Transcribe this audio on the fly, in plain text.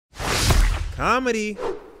Comedy.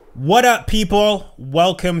 What up, people?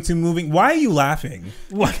 Welcome to Moving. Why are you laughing?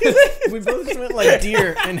 We both just went like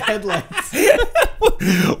deer in headlights.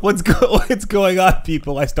 What's going on,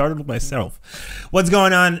 people? I started with myself. What's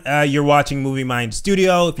going on? You're watching Movie Mind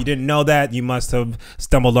Studio. If you didn't know that, you must have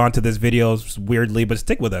stumbled onto this video weirdly, but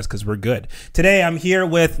stick with us because we're good. Today, I'm here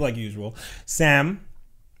with, like usual, Sam,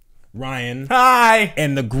 Ryan, Hi.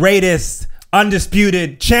 and the greatest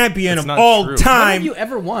undisputed champion That's of not all true. When time. have you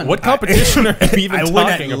ever won? What competition are you even I win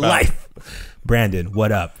at talking about? life. Brandon,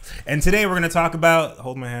 what up? And today we're going to talk about,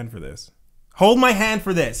 hold my hand for this. Hold my hand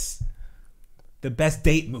for this. The best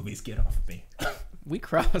date movies. Get off of me. We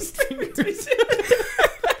crossed.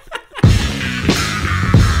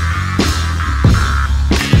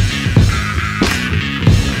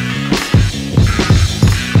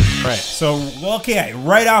 Right. So, okay,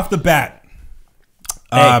 right off the bat.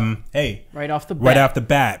 Hey. Right off the bat. Right off the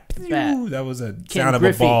bat. Bat. Pew, that was a Ken sound of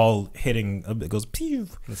Griffey. a ball hitting. It goes pew.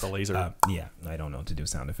 It's a laser. Yeah, I don't know how to do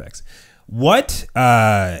sound effects. What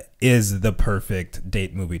is the perfect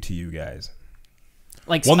date movie to you guys?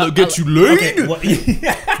 Like One that gets you laid. Okay,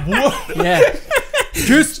 what? Yeah.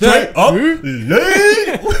 Just straight up,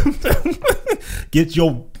 get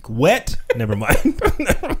your wet. Never mind.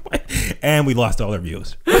 And we lost all our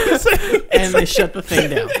views. And they shut the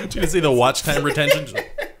thing down. Did you see the watch time retention?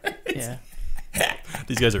 Yeah.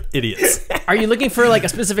 These guys are idiots. Are you looking for like a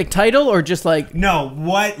specific title or just like No,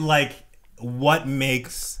 what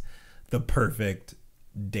makes the perfect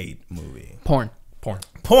date movie? porn?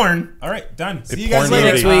 Porn. All right, done. See you guys porn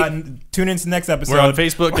later. movie. Tune in to the next episode. We're on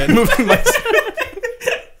Facebook at Moving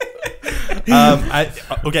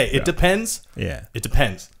Okay, it depends. Yeah. It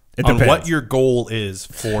depends. It on depends. what your goal is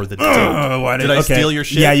for the date. Did I okay. steal your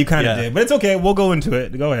shit? Yeah, you kind of did, but it's okay. We'll go into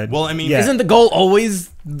it. Go ahead. Well, I mean, Yeah. Isn't the goal always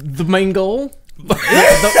the main goal?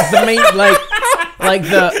 the main like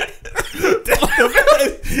the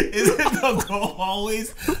Isn't the goal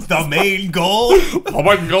always the main goal? Oh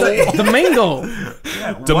my god. the main goal.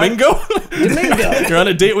 Domingo? Domingo. You're on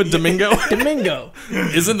a date with Domingo? Domingo.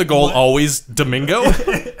 Isn't the goal always Domingo?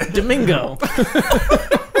 Domingo.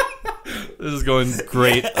 This is going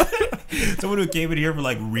great. Someone who came in here for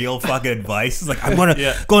like real fucking advice is like, I'm going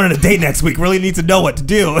Yeah. on a date next week. Really need to know what to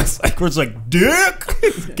do. It's like we're just like, dick.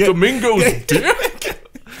 Domingo's dick.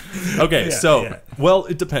 Okay, yeah. well,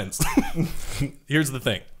 it depends. Here's the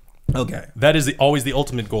thing. Okay. That is always the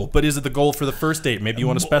ultimate goal. But is it the goal for the first date? Maybe you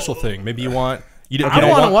want a special thing. Maybe you want... I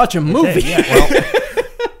want to watch a movie. Yeah.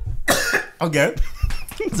 Okay.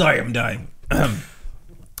 Sorry, I'm dying.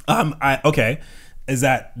 Okay. Is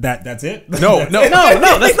that's it? No, No,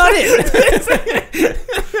 that's not it.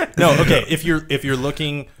 no. Okay, if you're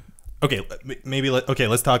looking... Okay,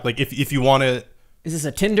 let's talk. Like, if you want to... Is this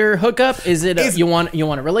a Tinder hookup? Is it you want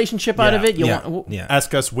a relationship out of it? You want Yeah.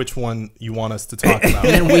 Ask us which one you want us to talk about.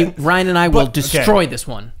 and then Ryan and I will okay. destroy this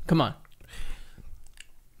one. Come on.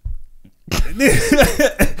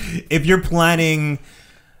 If you're planning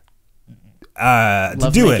to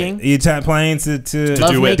do Lovemaking? it, you're planning to do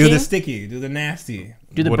Lovemaking? the sticky, do the nasty,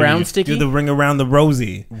 Do the What do brown you- sticky? do the ring around the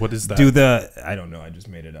rosy. What is that? Do the I don't know. I just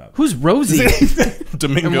made it up. Who's Rosie?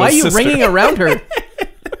 Domingo's And why are you sister. ringing around her?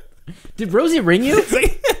 Did Rosie ring you?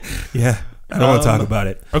 Yeah, I don't want to talk about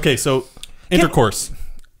it. Okay, so intercourse.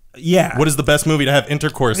 Yeah. What is the best movie to have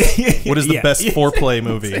intercourse? What is the Yeah. best foreplay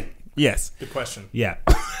movie? Yes. Good question. Yeah.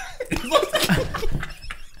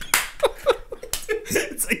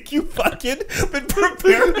 It's like you fucking been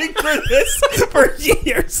preparing for this for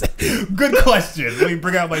years. Good question. Let me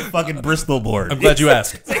bring out my fucking Bristol board. I'm glad you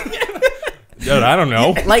asked. Dude, I don't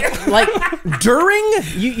know. Like during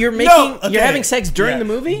you're making okay. you're having sex during Yeah. the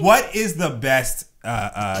movie? What is the best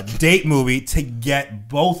date movie to get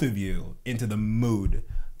both of you into the mood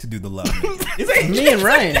to do the love? Me and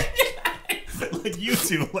Ryan. Like you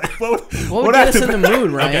two. Like what What would get us in the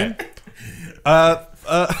mood, Ryan? Okay.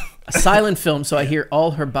 A silent film, so I hear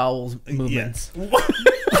all her bowels movements. Yeah.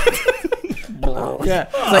 Yeah,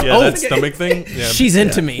 it's like, Yeah, oh, that stomach thing. Yeah. she's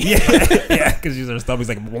into me. Yeah, because her stomach's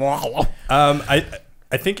like.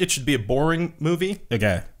 I think it should be a boring movie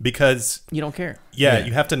Okay. because You don't care. Yeah.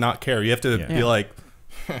 you have to not care. You have to be Yeah. like,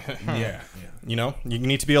 Yeah. you know, you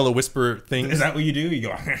need to be able to whisper things. Is that what you do? You go.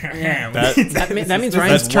 Yeah. That- That means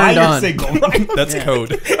Ryan's That's why turned you're on. single, right? That's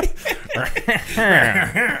code.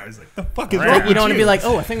 It's like the fuck is wrong Like, you with don't want to be like,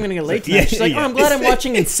 oh, I think I'm gonna get late tonight. Yeah, She's like, yeah. oh, I'm glad I'm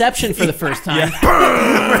watching Inception for the first time.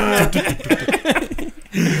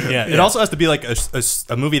 Yeah, it also has to be like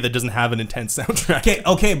a movie that doesn't have an intense soundtrack.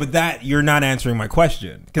 Okay, but that you're not answering my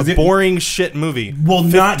question because A boring shit movie will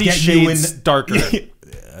not 50 get you in. Shades darker.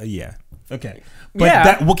 Yeah. Okay. But Yeah.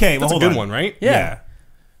 that okay. That's well, a hold good on. one, right? Yeah.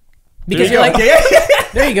 Because There you're you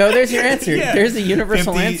like, there you go. There's your answer. Yeah. There's the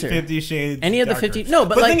universal 50, answer. 50 Shades. Any of the darker. 50 no,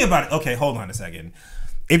 but like- think about it. Okay, hold on a second.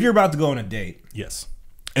 If you're about to go on a date Yes.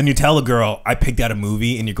 and you tell a girl, I picked out a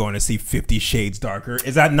movie and you're going to see 50 Shades Darker,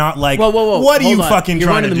 is that not like, Whoa. what are Hold you on. fucking You're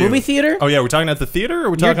trying going to to the do? movie theater? Oh yeah, we're talking at the theater, or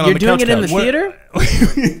we're You're talking on the doing couch? it in the couch?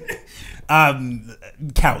 theater?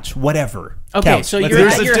 Couch, whatever. Okay, Couch. so Let's you're do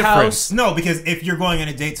There's at a it. your difference. house. No, because if you're going on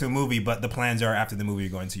a date to a movie, but the plans are after the movie,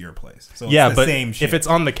 you're going to your place. So Yeah, it's the but same shit. if it's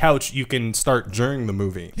on the couch, you can start during the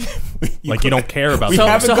movie. Like you don't care about. We So- the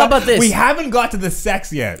haven't how got- about this? We haven't got to the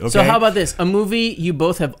sex yet. Okay? So how about this? A movie you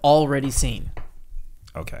both have already seen.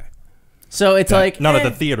 Okay. So it's like Not eh. at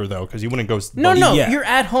the theater though, because you wouldn't go. No, Yeah. you're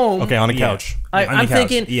at home. Okay, on a Yeah. couch. On the I'm couch,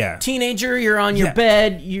 thinking, yeah. teenager, you're on your Yeah.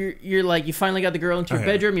 bed. You're like, you finally got the girl into your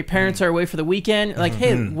Okay. bedroom. Your parents are away for the weekend. Like,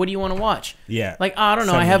 hey, what do you want to watch? Yeah. Like, I don't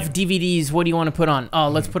know. I Something have DVDs. What do you want to put on? Oh,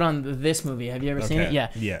 let's put on this movie. Have you ever seen it? Okay. Yeah.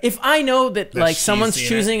 Yeah. If I know that like she's someone's seen it.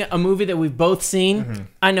 choosing a movie that we've both seen,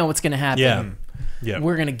 I know what's gonna happen. Yeah. Yeah.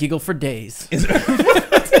 We're gonna giggle for days.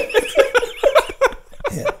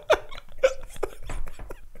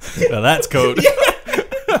 Now that's code.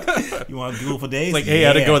 You want to Google for days? Like, hey, I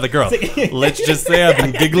had to go with a girl. Let's just say I've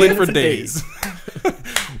been giggling for days.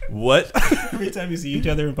 What? Every time you see each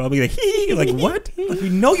other in public, like, hee, like what? Like, we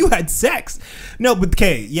know you had sex. No, but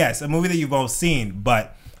okay, yes, a movie that you've both seen.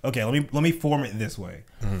 But okay, let me form it this way.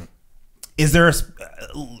 Is there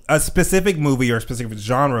a specific movie or a specific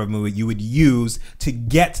genre of movie you would use to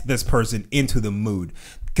get this person into the mood?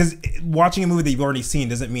 Because watching a movie that you've already seen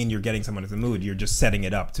doesn't mean you're getting someone into the mood. You're just setting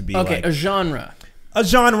it up to be Okay, like a genre. a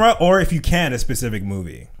genre, or if you can, a specific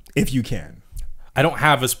movie. If you can. I don't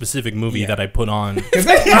have a specific movie Yeah. that I put on. Ryan's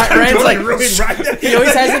like, he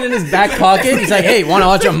always has it in his back pocket. He's like, hey, want to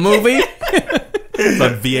watch a movie? It's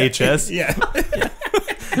on VHS. Yeah.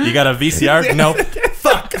 You got a VCR? No.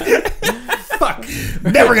 Fuck.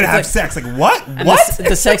 Never gonna have sex. Like what? What?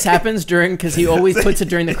 The sex happens during, because he always puts it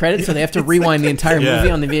during the credits, so they have to rewind the entire Yeah.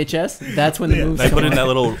 movie on the VHS. That's when the movie's I put going in on. that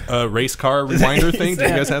little race car rewinder thing. Did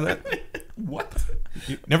you guys have that? What?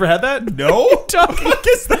 You never had that? No. What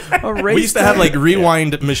is that? A race We used to have like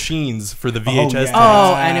rewind machines for the VHS. yeah. tapes.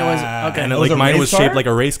 Oh, and it was okay. And It it, was like a mine race was car? shaped like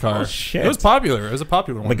a race car. Oh, shit. It was popular. It was a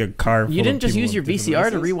popular one. Like a car. You full didn't of just people use your with different VCR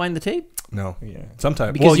to races? rewind the tape no. Yeah.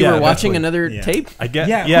 Sometimes because you yeah, were watching eventually. another Yeah. tape. I get.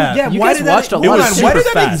 Yeah. Yeah. You Why guys did that- watched a hold lot of on, super Why did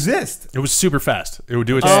that fast. exist? It was super fast. It would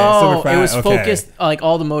do it. Oh, super it was fast, okay. focused. Like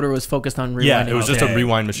all the motor was focused on rewinding. Yeah, it was just Okay. a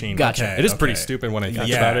rewind machine. Gotcha. Okay. It is pretty stupid when I think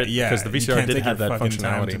about it because the You VCR can't did take have your that fucking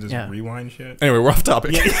time to functionality. just Yeah. rewind shit. Anyway, we're off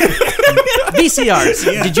topic. VCRs.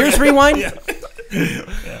 Yeah. Did yours rewind?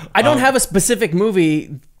 I don't have a specific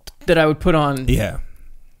movie that I would put on. Yeah.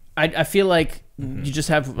 I feel like you just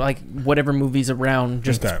have like whatever movie's around,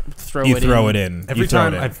 just Okay. throw You it throw in. it in. Every You throw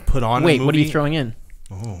time it in. I've put on Wait, a movie, what are you throwing in?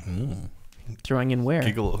 Oh, Throwing in where?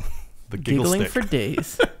 giggle, the giggle Giggling stick. for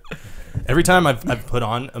days. Every time I've put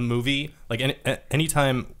on a movie, like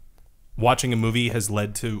anytime watching a movie has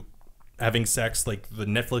led to having sex, like the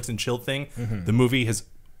Netflix and chill thing, the movie has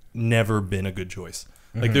never been a good choice.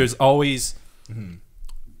 Like there's always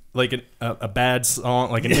like a bad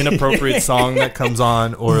song, like an inappropriate song that comes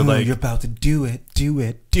on, or like you're about to do it. Do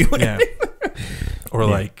it. Do it. yeah, or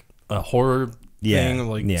like a horror Yeah, thing,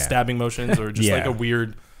 like yeah. stabbing motions, or just like Yeah. a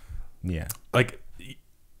weird Yeah. like.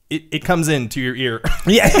 It comes into your ear.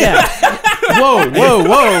 Yeah. Yeah. Whoa, whoa,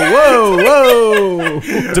 whoa, whoa,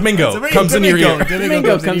 whoa. Domingo comes into your ear.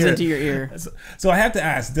 Domingo comes into your ear. So I have to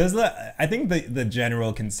ask, I think the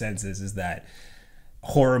general consensus is that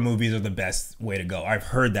horror movies are the best way to go. I've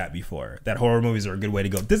heard that before, that horror movies are a good way to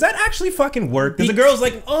go. Does that actually fucking work? Because the girl's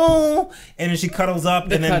like, oh, and then she cuddles up,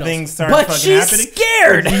 and then cuddles. things start But fucking she's happening.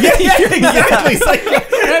 scared. Yeah, exactly. It's like,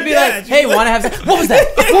 And I'd be like, hey, want to have sex? What was that?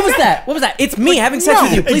 What was that? What was that? It's me having sex no,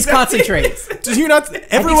 with you. Please exactly. concentrate. Does you not?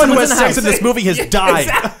 Everyone who someone's has in the sex in house. this movie has died.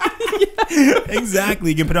 exactly.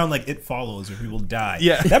 You can put on like It Follows, or people die.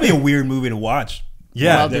 Yeah. That'd be a weird movie to watch.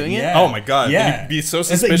 Yeah. While doing it? Oh my god. Yeah. You'd be so It's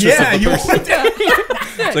like, suspicious yeah, of the you person.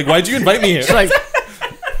 It's like, why'd you invite me here? It's like,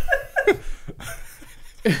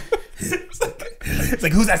 It's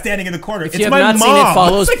like, who's that standing in the corner? if It's you have my not mom. seen It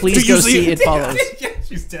Follows, It's like, please do you go see It Follows. Yeah,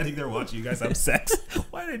 she's standing there watching you guys have sex.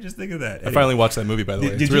 Why did I just think of that? I finally watched that movie, by the way.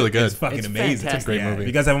 Did It's you? really good. It's fucking It's amazing. fantastic. It's a great movie. If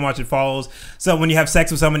you guys haven't watched It Follows. So when you have sex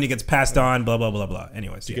with someone, it gets passed on. Blah blah blah blah.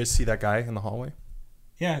 Anyways, Did you guys see that guy in the hallway?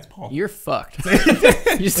 yeah, it's Paul. you're fucked.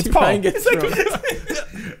 You see Paul. Ryan get thrown.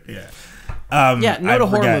 Yeah. Yeah, no I to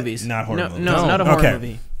horror forgot. movies. Not horror no, movies. No, not a horror Okay.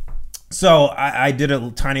 movie. So I did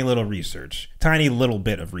a tiny little bit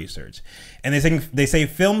of research, and they say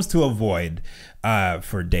films to avoid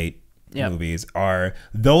for date Yep. movies are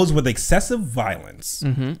those with excessive violence,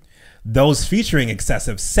 Mm-hmm. those featuring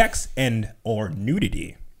excessive sex and or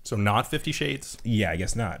nudity, So not 50 Shades. Yeah, I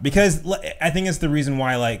guess not. Because I think it's the reason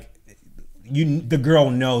why, like, the girl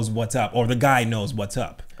knows what's up, or the guy knows what's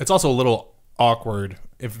up. It's also a little awkward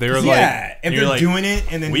if they're like, Yeah, if you're they're like, doing it,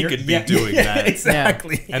 and then we you're- could be doing that.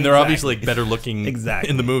 Exactly. And they're obviously like better looking Exactly.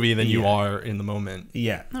 in the movie than you Yeah. are in the moment.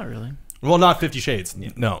 Yeah. Not really. Well, not 50 Shades.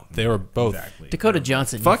 No, they were both. Exactly. Dakota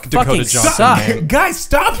Johnson. Fuck you Dakota fucking Johnson, suck. man. Guys,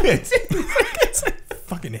 stop it.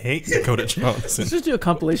 Fucking hate Dakota Johnson. Let's just do a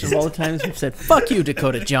compilation of all the times we've said, fuck you,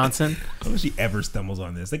 Dakota Johnson. I don't know if she ever stumbles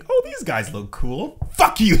on this. Like, oh, these guys look cool.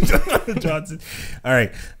 Fuck you, Johnson. All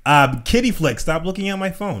right. Kitty flicks. Stop looking at my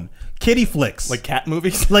phone. Kitty flicks. Like cat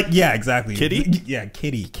movies? Like, yeah, exactly. Kitty? Yeah,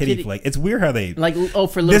 kitty Kitty. flick. It's weird how they... Like, oh,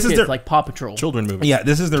 for This little is kids, their- like Paw Patrol. Children movies. Yeah,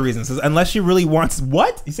 this is the reason. It says, unless she really wants...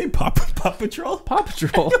 What? You say Paw Patrol? Paw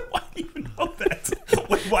Patrol. Why do you know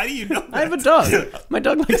that? Why do you know that? I have a dog. My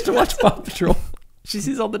dog likes to watch Paw Patrol. She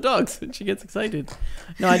sees all the dogs and she gets excited.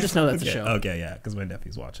 No, I just know that's a show. Okay, yeah, because my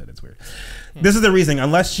nephews watch it. It's weird. This is the reason.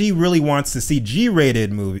 Unless she really wants to see a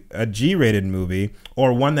G-rated movie,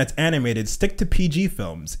 or one that's animated, stick to PG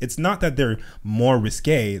films. It's not that they're more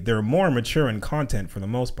risque; they're more mature in content for the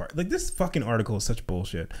most part. Like, this fucking article is such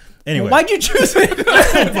bullshit. Anyway, Why'd you choose it?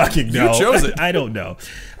 I don't fucking know. You chose it. I don't know.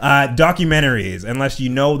 Documentaries, unless you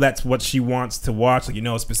know that's what she wants to watch, like, you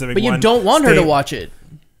know, a specific. But you one, don't want her stay- to watch it.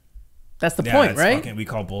 That's the Yeah, point, that's right? fucking- we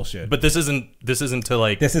call bullshit. But this isn't to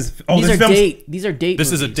like. this is These this are film's- date. These are date.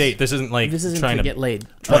 This is a movies. date. This isn't like This isn't trying to get laid.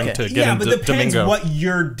 trying Okay. to get Yeah, into but depends Domingo. what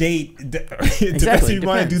your date. Depends Exactly, if you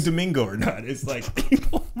want to do depends. Domingo or not. It's like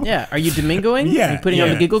people. Yeah. Are you Domingoing? Yeah, Are you putting on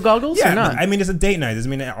yeah. the giggle goggles Yeah, or not? I mean, it's a date night. Doesn't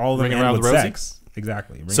mean all of them Ring end around with the rosy? sex.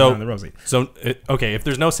 Exactly. Ring So around the rosy. Okay, if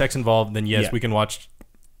there's no sex involved, then yes, Yeah. we can watch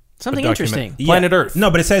Something a document- interesting. Planet Earth.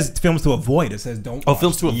 No, but it says films to avoid. It says don't. Oh, watch.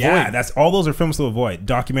 films to avoid. Yeah, that's all. Those are films to avoid.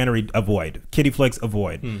 Documentary, avoid. Kitty flicks,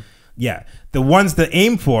 avoid. Hmm. Yeah, the ones to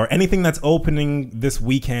aim for, anything that's opening this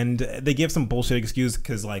weekend, they give some bullshit excuse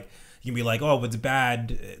because, like, you can be like, oh, if it's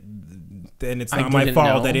bad, then it's I not my didn't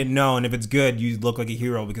fault. know. I didn't know. And if it's good, you look like a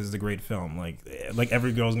hero because it's a great film. Like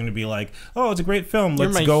every girl's gonna be like, oh, it's a great film. You're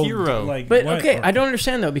Let's my go. hero. Like, But what? okay, Or- I don't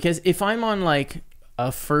understand though, because if I'm on like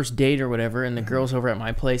a first date or whatever, and the girl's over at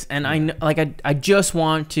my place, and I just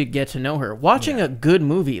want to get to know her. Watching a good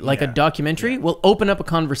movie, like a Yeah. documentary, will open up a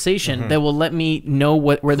conversation that will let me know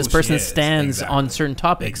where this Who she person is. stands on Exactly. certain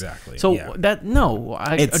topics. Exactly, So yeah.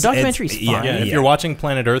 a It's- documentary's it's- yeah, fine. Yeah, if Yeah. you're watching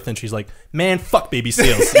Planet Earth and she's like, "Man, fuck baby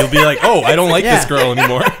seals," you'll be like, "Oh, I don't like Yeah. this girl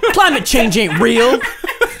anymore." Climate change ain't real.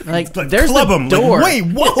 Like, like, there's club the 'em. door. Like,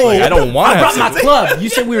 wait, whoa! Like, I don't want I to brought have my sex. club. You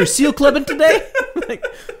said we were seal clubbing today. Like,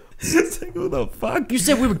 It's like, who the fuck? you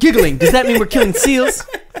said we were giggling. Does that mean we're killing seals?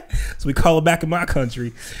 So we call it back in my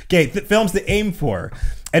country. Okay, films to aim for.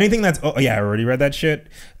 Anything that's I already read that shit.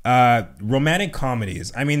 Romantic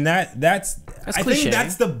comedies. I mean that's I cliche. think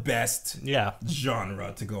that's the best Yeah,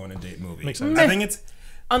 genre to go in a date movie. Makes sense. I think it's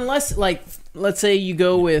Unless, like, let's say you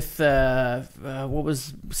go with what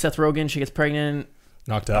was Seth Rogen? She gets pregnant,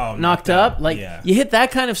 knocked up. knocked up. Like, yeah. you hit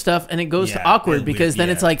that kind of stuff, and it goes Yeah, to awkward and because weird, then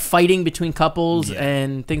yeah. it's like fighting between couples Yeah.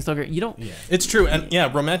 and things don't. You don't. Yeah. It's true, and yeah,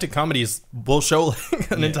 romantic comedies will show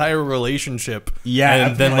like an entire relationship. Yeah,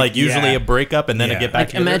 and then like usually yeah. a breakup, and then Yeah. a get back Like,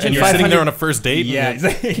 together. imagine And you're sitting 500 there on a first date. Yeah. and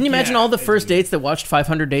like, Can you imagine all the first dates that watched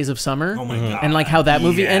 500 Days of Summer? Oh my god. And like how that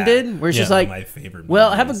movie Yeah. ended, where it's Yeah. just like, my favorite.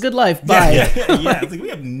 well, have a movies. good life. Bye. Yeah, yeah. It's like we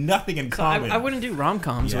have nothing in common. I wouldn't do rom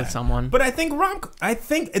coms Yeah. with someone. But I think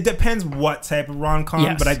it depends what type of rom com.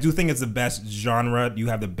 Yes. But I do think it's the best genre. You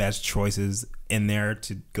have the best choices in there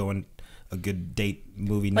to go in a good date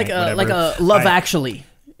movie like night. a whatever. Love I- Actually.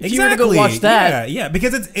 If you were to go watch that, yeah,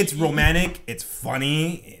 because it's romantic, it's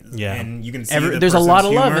funny, Yeah. and you can see the there's a lot of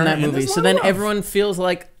person's love in humor, that and movie. there's a So lot then of love. everyone feels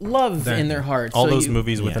like love in Exactly. their heart. all So those you-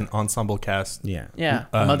 movies with yeah. an ensemble cast. Yeah, Yeah,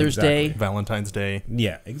 Mother's exactly. Day, Valentine's Day,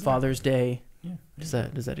 yeah, exactly. Father's Day. Does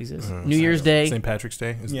that exist? New Year's Day. St. Patrick's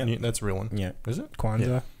Day. Yeah. That's a real one. Yeah, Is it?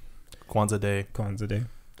 Kwanzaa, Kwanzaa Day. Kwanzaa Day.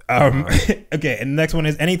 Okay, and the next one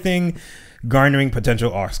is anything garnering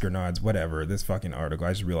potential Oscar nods, whatever. This fucking article, I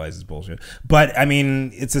just realized it's bullshit. But I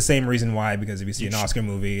mean, it's the same reason why, because if you see an Oscar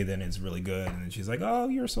movie, then it's really good, and then she's like, "Oh,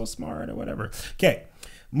 you're so smart," or whatever. Okay,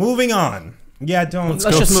 moving on. Yeah, don't.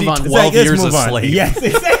 Let's just move on. It's 12 let's Years a move on. Slave. Yes,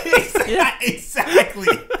 exactly.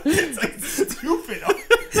 It's like stupid.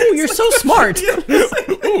 Oh, you're so smart.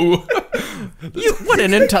 Ooh. What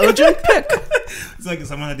an intelligent pick. It's like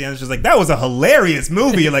someone at the end is just like, "That was a hilarious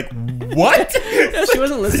movie." You're like, "What?" No, she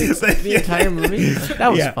wasn't listening to the entire movie.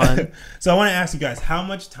 That was fun. So I want to ask you guys, how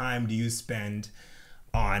much time do you spend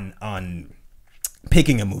on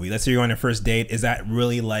picking a movie? Let's say you're on your first date. Is that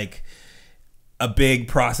really like a big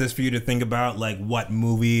process for you to think about? Like, what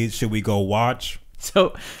movie should we go watch?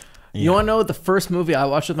 So, you want to know what the first movie I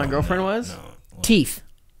watched with my girlfriend was? No. Teeth.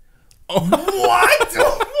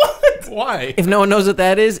 What? Why? If no one knows what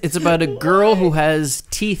that is, it's about a girl who has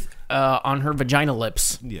teeth on her vagina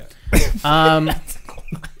lips. Yeah.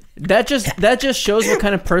 That just shows what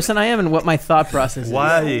kind of person I am and what my thought process is.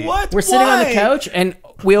 Why? What? We're sitting on the Why? couch and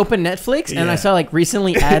we opened Netflix and Yeah. I saw like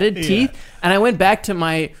recently added Yeah. teeth, and I went back to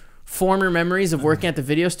my former memories of working at the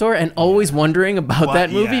video store and always wondering about What?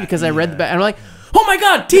 that movie Yeah, because I read yeah. the back and I'm like, oh my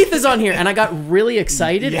god, teeth is on here, and I got really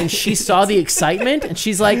excited and she saw the excitement and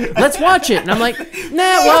she's like, let's watch it, and I'm like, nah,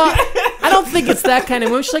 well, I don't think it's that kind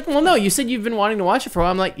of movie. She's like, well, no, you said you've been wanting to watch it for a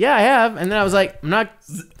while. I'm like, yeah, I have, and then I was like, I'm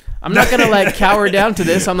not gonna like cower down to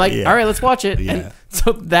this. I'm like, Yeah. all right, let's watch it. Yeah. And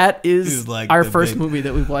so that is Is like our the first big- movie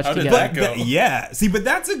that we've watched How did together. that go? Yeah. See, but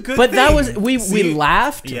that's a good But thing. that was we See?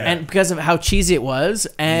 laughed Yeah. and because of how cheesy it was,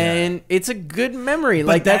 and it's a good memory. But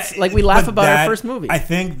Like that- that's like we laugh but about that- our first movie. I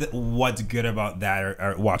think that what's good about that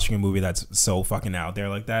or watching a movie that's so fucking out there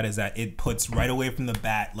like that is that it puts right away from the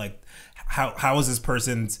bat like how is this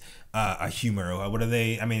person's a humor? Or what are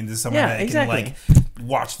they? I mean, there's someone Yeah, that exactly. can like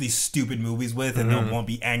watch these stupid movies with and they won't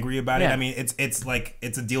be angry about it. Yeah. I mean, it's like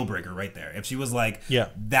it's a deal breaker right there. If she was like, Yeah.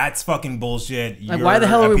 that's fucking bullshit. like, you're why the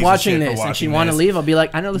hell a are we piece of watching shit for this? And she'd watching want to this. leave. I'll be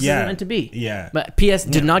like, I know this Yeah. isn't meant to be. Yeah. But P.S.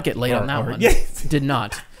 did not get laid on that one. yeah. Did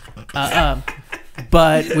not.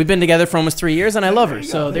 But we've been together for almost 3 years, and I love her.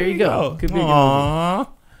 So there you go. Could be a good movie. Aww.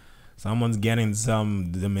 Someone's getting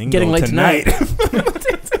some Domingo Getting laid tonight.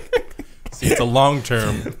 See, it's a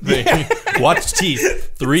long-term thing. Watch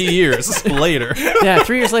Teeth 3 years later. Yeah,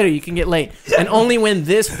 3 years later you can get laid, and only when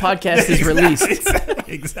this podcast is released.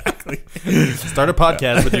 Exactly. Start a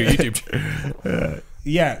podcast with your YouTube channel.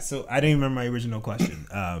 Yeah, so I didn't remember my original question.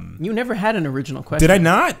 You never had an original question. Did I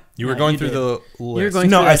not? You were No, going you through did. the list. You were going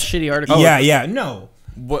No, through that I- shitty article. Yeah, no.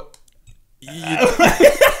 What?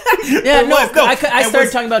 Yeah, no. was- no, I it started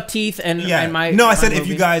was- talking about teeth and Yeah. and my. no, I my said if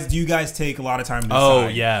movie. you guys, do you guys take a lot of time to Oh,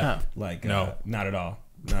 decide? yeah. Like, No. not at all.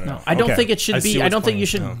 Not at No, all. I don't Okay. think it should I see be. I what's don't think going you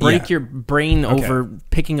should on. break Yeah. your brain Okay. over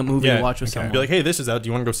picking a movie Yeah. to watch with Okay. someone. Be like, hey, this is out. Do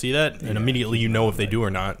you want to go see that? And immediately you know if they do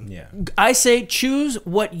or not. Yeah. I say choose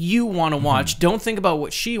what you want to watch. Don't think about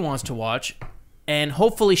what she wants to watch. And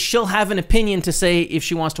hopefully she'll have an opinion to say if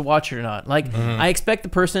she wants to watch it or not. Like, I expect the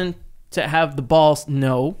person to have the balls,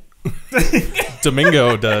 no.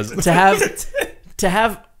 Domingo does. To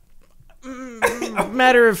have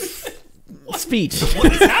matter of speech.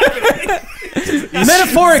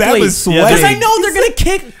 Metaphorically. That was Because I sweating.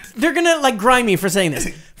 know they're gonna like grind me for saying this.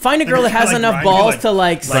 Find a girl that has Like enough grind you, balls like- to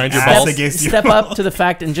like Grind your step, balls? Against you. step up to the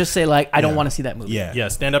fact and just say like, I don't Yeah. want to see that movie. Yeah. Yeah,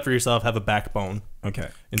 stand up for yourself. Have a backbone Okay.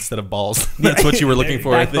 instead of balls. That's what you were looking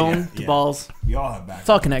for, I think. Backbone to Yeah. balls. We all have back. It's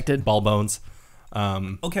all connected. Ball bones.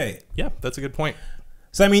 Okay. Yeah, that's a good point.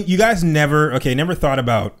 So I mean, you guys never thought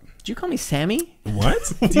about Did you call me Sammy?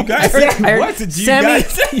 what? Do you guys? I heard what did you Sammy.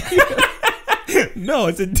 guys? No,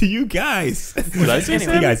 it's a do you guys. Did I say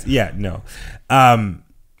Anyway. You guys, yeah, no.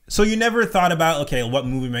 So you never thought about, okay, what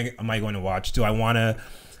movie am I going to watch? Do I want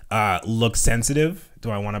to look sensitive? Do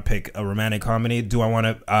I want to pick a romantic comedy? Do I want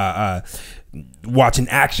to watch an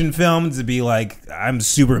action film to be like I'm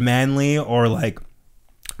super manly, or like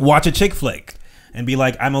watch a chick flick and be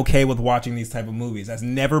like I'm okay with watching these type of movies? That's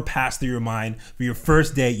never passed through your mind for your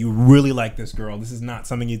first date. You really like this girl. This is not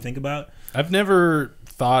something you think about. I've never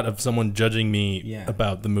thought of someone judging me Yeah.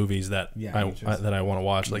 about the movies that Yeah, I interesting. that I want to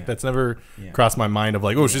watch. Like Yeah. that's never Yeah. crossed my mind of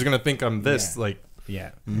like, oh, she's gonna think I'm this. Yeah. Like Yeah.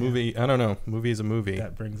 movie. I don't know. Movie is a movie.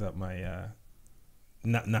 That brings up my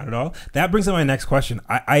not at all. That brings up my next question.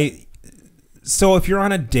 So if you're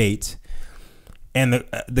on a date and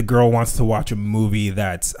the girl wants to watch a movie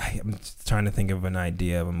that's I'm just trying to think of an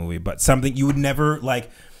idea of a movie, but something you would never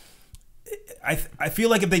like. I feel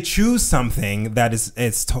like if they choose something that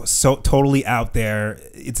is so totally out there,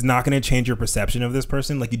 it's not going to change your perception of this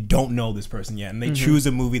person. Like you don't know this person yet, and they choose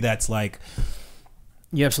a movie that's like.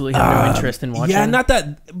 You absolutely have no interest in watching. Yeah, not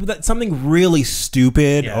that something really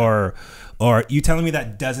stupid Yeah. or you telling me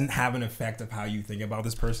that doesn't have an effect of how you think about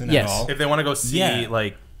this person Yes. at all. If they want to go see Yeah.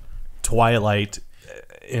 like Twilight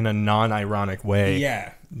in a non-ironic way,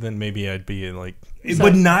 Yeah. then maybe I'd be like, It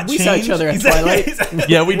would not we change. saw each other at Twilight.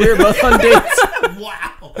 yeah, we We were did. both on dates.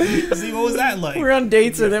 Wow. See, what was that like? We were on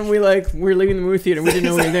dates, and then we were leaving the movie theater. We didn't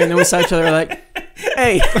know we were there, and then we saw each other. We're like,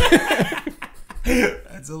 hey.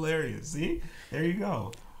 That's hilarious. See? There you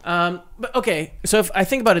go. But okay, so if I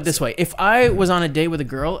think about it this way, if I was on a date with a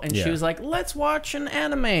girl and Yeah. she was like, "Let's watch an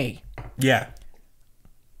anime," Yeah.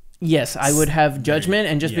 yes, I would have judgment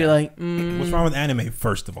and just be Yeah. like, What's wrong with anime,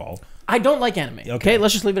 first of all? I don't like anime. Okay,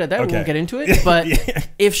 let's just leave it at that. We Okay. won't get into it. But Yeah.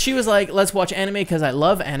 if she was like, "Let's watch anime because I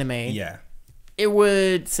love anime," Yeah. it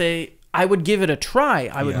would say, I would give it a try.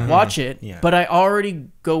 I would watch it, but I already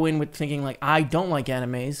go in with thinking like I don't like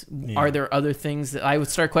animes. Are there other things that I would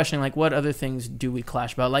start questioning? Like, what other things do we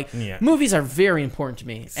clash about? Like, movies are very important to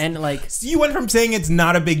me, and like So you went from saying it's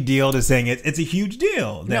not a big deal to saying it's a huge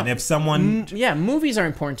deal. Then if someone, movies are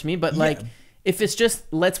important to me, but like. If it's just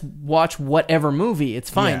let's watch whatever movie,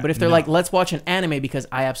 it's fine. But if they're like let's watch an anime because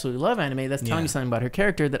I absolutely love anime, that's telling me something about her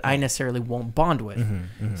character that I necessarily won't bond with.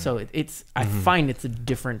 So it's I find it's a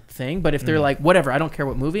different thing. But if they're like whatever, I don't care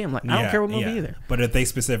what movie, I'm like I don't care what movie either. But if they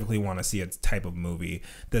specifically want to see a type of movie,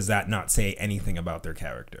 does that not say anything about their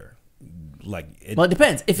character? Like, well, it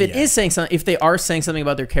depends. If it is saying something, if they are saying something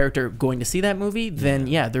about their character going to see that movie, then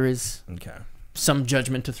there is some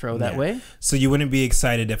judgment to throw that way. So you wouldn't be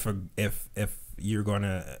excited if you're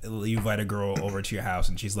gonna you invite a girl over to your house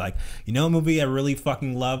and she's like, you know, a movie I really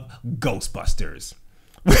fucking love, Ghostbusters.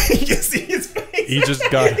 You see his face. He just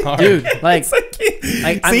got hard, dude. Like see,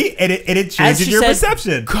 it changes your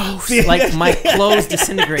perception. Ghost, like my clothes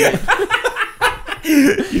disintegrated.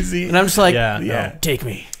 You see, and I'm just like, no, take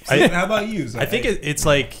me. How about you? I think it's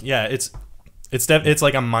like it's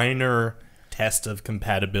like a minor test of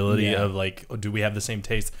compatibility of like, do we have the same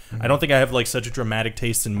taste? I don't think I have like such a dramatic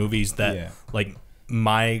taste in movies that like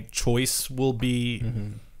my choice will be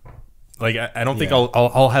like I don't think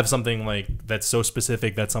I'll have something like that's so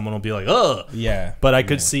specific that someone will be like, oh but I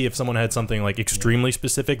could see if someone had something like extremely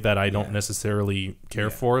specific that I don't necessarily care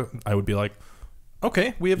for, I would be like,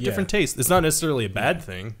 okay, we have different tastes. It's not necessarily a bad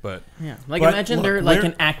thing, but like imagine they're like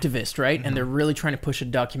an activist, right? And they're really trying to push a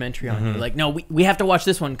documentary on you. Like, no, we have to watch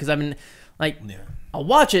this one because I've been like, I'll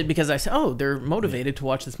watch it because I say, oh, they're motivated to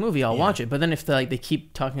watch this movie. I'll watch it. But then if they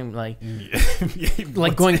keep talking like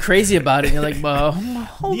going crazy about it, and you're like, well,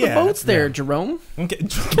 hold the boats there, Jerome. Okay,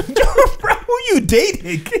 Jerome, who you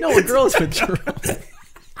dating? No, a girl's with Jerome.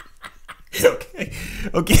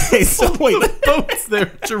 Okay. So wait, the boats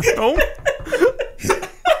there, Jerome.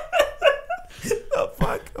 Oh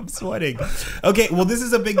fuck, I'm sweating. Okay, well this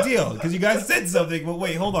is a big deal because you guys said something. But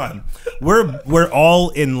wait, hold on. We're all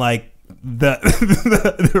in like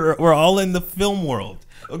we're all in the film world.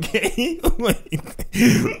 Okay,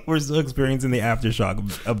 we're still experiencing the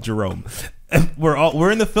aftershock of Jerome.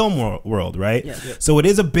 We're in the film world, right? Yeah. So it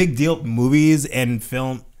is a big deal. Movies and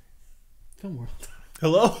film world.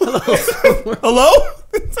 Hello?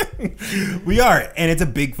 We are, and it's a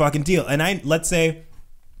big fucking deal. And let's say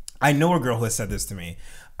I know a girl who has said this to me.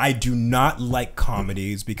 I do not like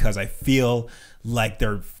comedies because I feel like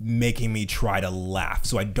they're making me try to laugh.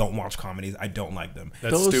 So I don't watch comedies. I don't like them.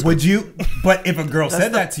 That's stupid. Would you? But if a girl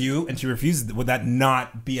said that to you and she refuses, would that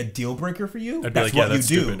not be a deal breaker for you? I'd be like, that's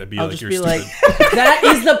stupid. I'd be like, you're stupid. That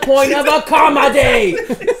is the point of a comedy.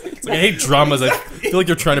 Like, I hate dramas. I feel like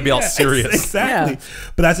you're trying to be all serious. Exactly.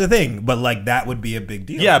 But that's the thing. But like that would be a big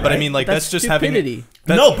deal. Yeah, right? but I mean, like that's just stupidity.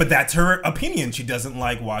 No, but that's her opinion. She doesn't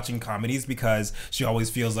like watching comedies because she always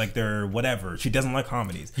feels like they're whatever. She doesn't like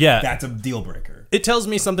comedies. Yeah. That's a deal breaker. It tells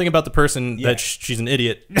me something about the person that she's an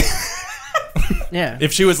idiot. Yeah.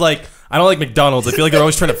 If she was like, I don't like McDonald's, I feel like they're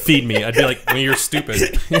always trying to feed me, I'd be like, well, you're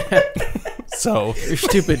stupid. So you're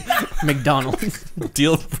stupid. McDonald's.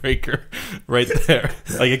 Deal breaker right there.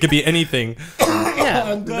 Like it could be anything.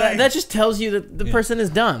 Yeah. That just tells you that the person is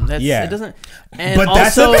dumb. It doesn't. And but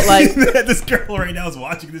also like this girl right now is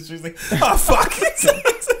watching this. She's like, oh fuck.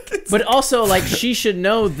 But also like she should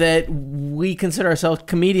know that we consider ourselves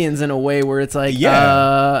comedians in a way where it's like,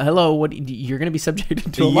 hello, what you're going to be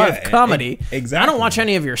subjected to a lot of comedy. Exactly. I don't watch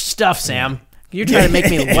any of your stuff, Sam. You're trying to make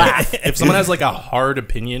me laugh. If someone has like a hard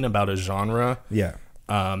opinion about a genre,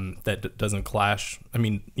 that doesn't clash. I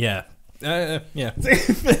mean, yeah.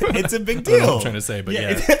 It's a big deal. I don't know what I'm trying to say, but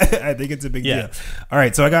I think it's a big deal. All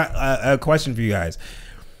right, so I got a question for you guys.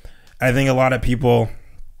 I think a lot of people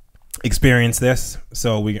experience this,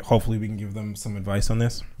 so hopefully we can give them some advice on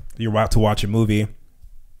this. You're about to watch a movie,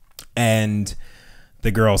 and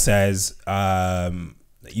the girl says,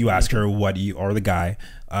 you ask her, or the guy,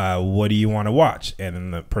 what do you want to watch? And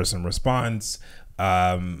then the person responds,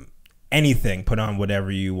 anything, put on whatever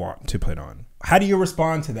you want to put on. How do you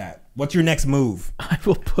respond to that? What's your next move? I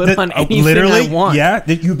will put on anything I want. Yeah?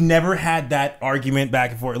 You've never had that argument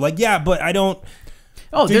back and forth. Like, yeah, but I don't...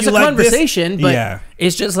 Oh, there's a conversation, but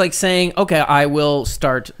it's just like saying, okay, I will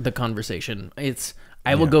start the conversation.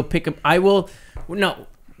 I will go pick up...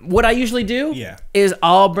 What I usually do is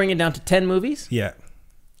I'll bring it down to 10 movies. Yeah.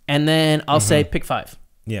 And then I'll say, pick 5.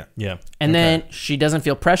 Yeah. And then she doesn't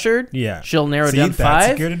feel pressured. Yeah. She'll narrow it down to 5.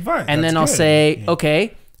 That's good advice. And then I'll say,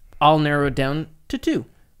 okay, I'll narrow it down to 2.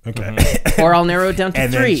 Okay. Or I'll narrow it down to 3.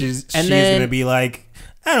 Then she's going to be like,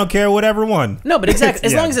 I don't care, whatever won. No, but exactly.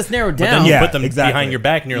 As Yeah. long as it's narrowed Then down. you Yeah, put them exactly. behind your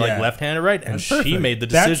back, and you're Yeah. like left hand or right, and she Perfect. made the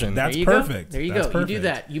decision. That's There you perfect. Go. There you That's go. You do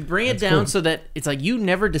perfect. that. You bring it That's down cool. so that it's like you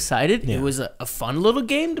never decided. Yeah. It was a fun little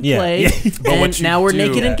game to Yeah. play. Yeah. But what And you now we're do-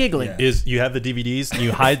 naked Yeah. and giggling. Yeah. is you have the DVDs and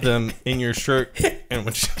you hide them in your shirt, and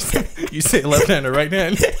when you say left hand or right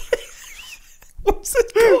hand, What's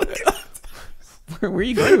this going on? Where are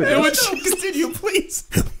you going with No, this? continue, please.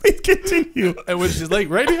 Please continue. and when she's like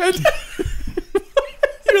right hand,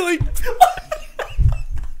 you're like,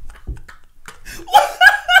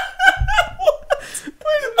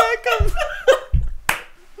 Where did that come from?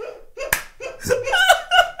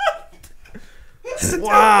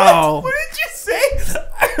 Wow. What did you say?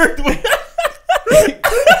 I heard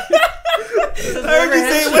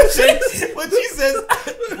what she says.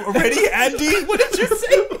 Ready, Andy? What did you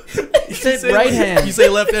say? You said right hand. you say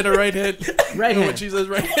left hand or right hand, Right and when hand. she says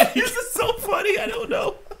right hand, you This is so funny. I don't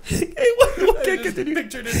know. Hey, what can continue?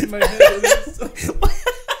 pictured it in my head.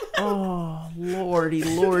 Oh, lordy,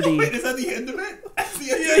 lordy. Wait, is that the end of it? That's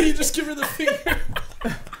the end Yeah, you just give her the finger.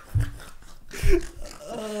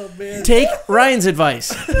 Oh man. Take Ryan's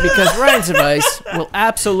advice because Ryan's advice will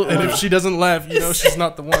absolutely. And if she doesn't laugh, you know she's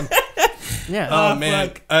not the one. Yeah. Oh man,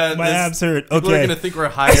 fuck. My abs hurt. People are Okay. gonna think we're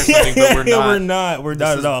high or something, but we're not. We're not. We're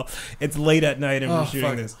not is- at all. It's late at night and we're shooting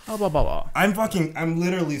fuck. this. Blah, blah, blah, blah. I'm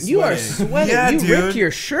literally sweating. You are sweating. Yeah, you dude. ripped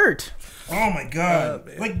your shirt. Oh my god.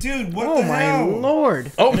 Like, dude, what Oh the my hell?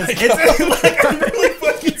 lord. Oh my god. It's like I'm really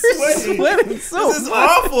fucking sweating. Sweating so This is much.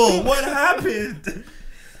 awful. What happened?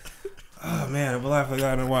 Oh man, I've laughed like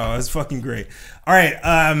that in a while. That's fucking great. All right,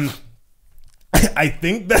 I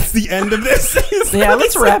think that's the end of this. Yeah,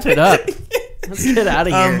 let's wrap it up. Let's get out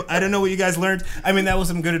of here. I don't know what you guys learned. I mean, that was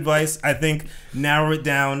some good advice. I think narrow it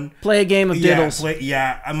down. Play a game of diddles.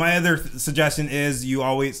 My other suggestion is you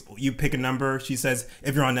pick a number. She says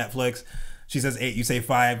if you're on Netflix, she says 8. You say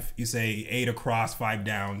 5. You say 8 across, 5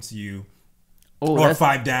 down. So you. Oh, Or that's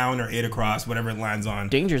 5 down or 8 across, whatever it lands on.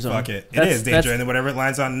 Danger zone. Fuck it. That's- It is danger, that's- and then whatever it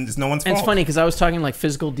lands on is no one's and fault. it's funny because I was talking like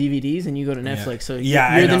physical DVDs and you go to Netflix. So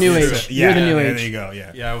Yeah, you're I the know. new It's age. true. You're the new There age. you go.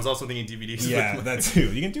 Yeah. Yeah, I was also thinking DVDs. Yeah, that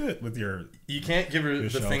too. You can do it with your. You can't give her the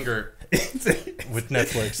shelf. finger with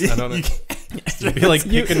Netflix. I don't know. You'd be like,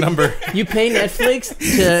 pick a number. You pay Netflix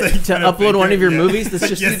like to trying to upload one of your figure- movies that's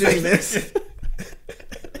just you doing this.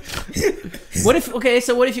 What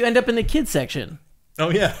if you end up in the kids section? Oh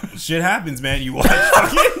yeah. Shit happens, man. You watch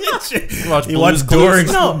fucking shit. Watch You watch Blue's Dora,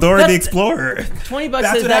 Clues. No, Dora the that's- Explorer. $20 That's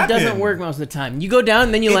says what that doesn't happened. work most of the time. You go down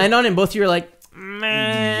and then you land on it and both of you are like,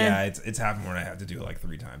 man. Yeah, it's happened when I have to do it like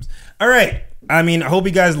 3 times. All right. I mean, I hope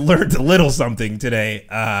you guys learned a little something today.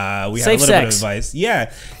 We had a Safe little bit of sex. advice.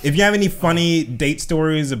 Yeah. If you have any funny date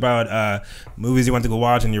stories about movies you went to go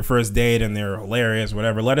watch on your first date and they're hilarious,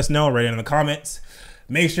 whatever, let us know right in the comments.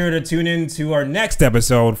 Make sure to tune in to our next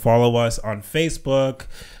episode. Follow us on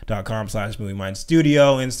Facebook.com/Movie Mind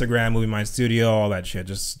Studio, Instagram, Movie Mind Studio, all that shit.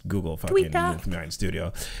 Just Google fucking Twitter. Movie Mind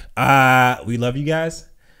Studio. We love you guys.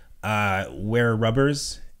 Wear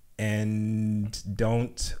rubbers and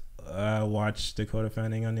don't watch Dakota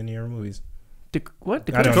Fanning on any of your movies. What?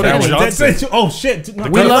 I don't Dakota know. Johnson. Oh shit! No,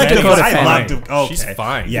 We love Dakota I Fanning. love Dakota. Okay. She's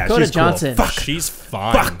fine. Yeah, Dakota she's cool. Johnson. Fuck. She's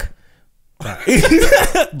fine. Fuck.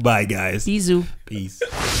 Bye, guys. Izu. Peace.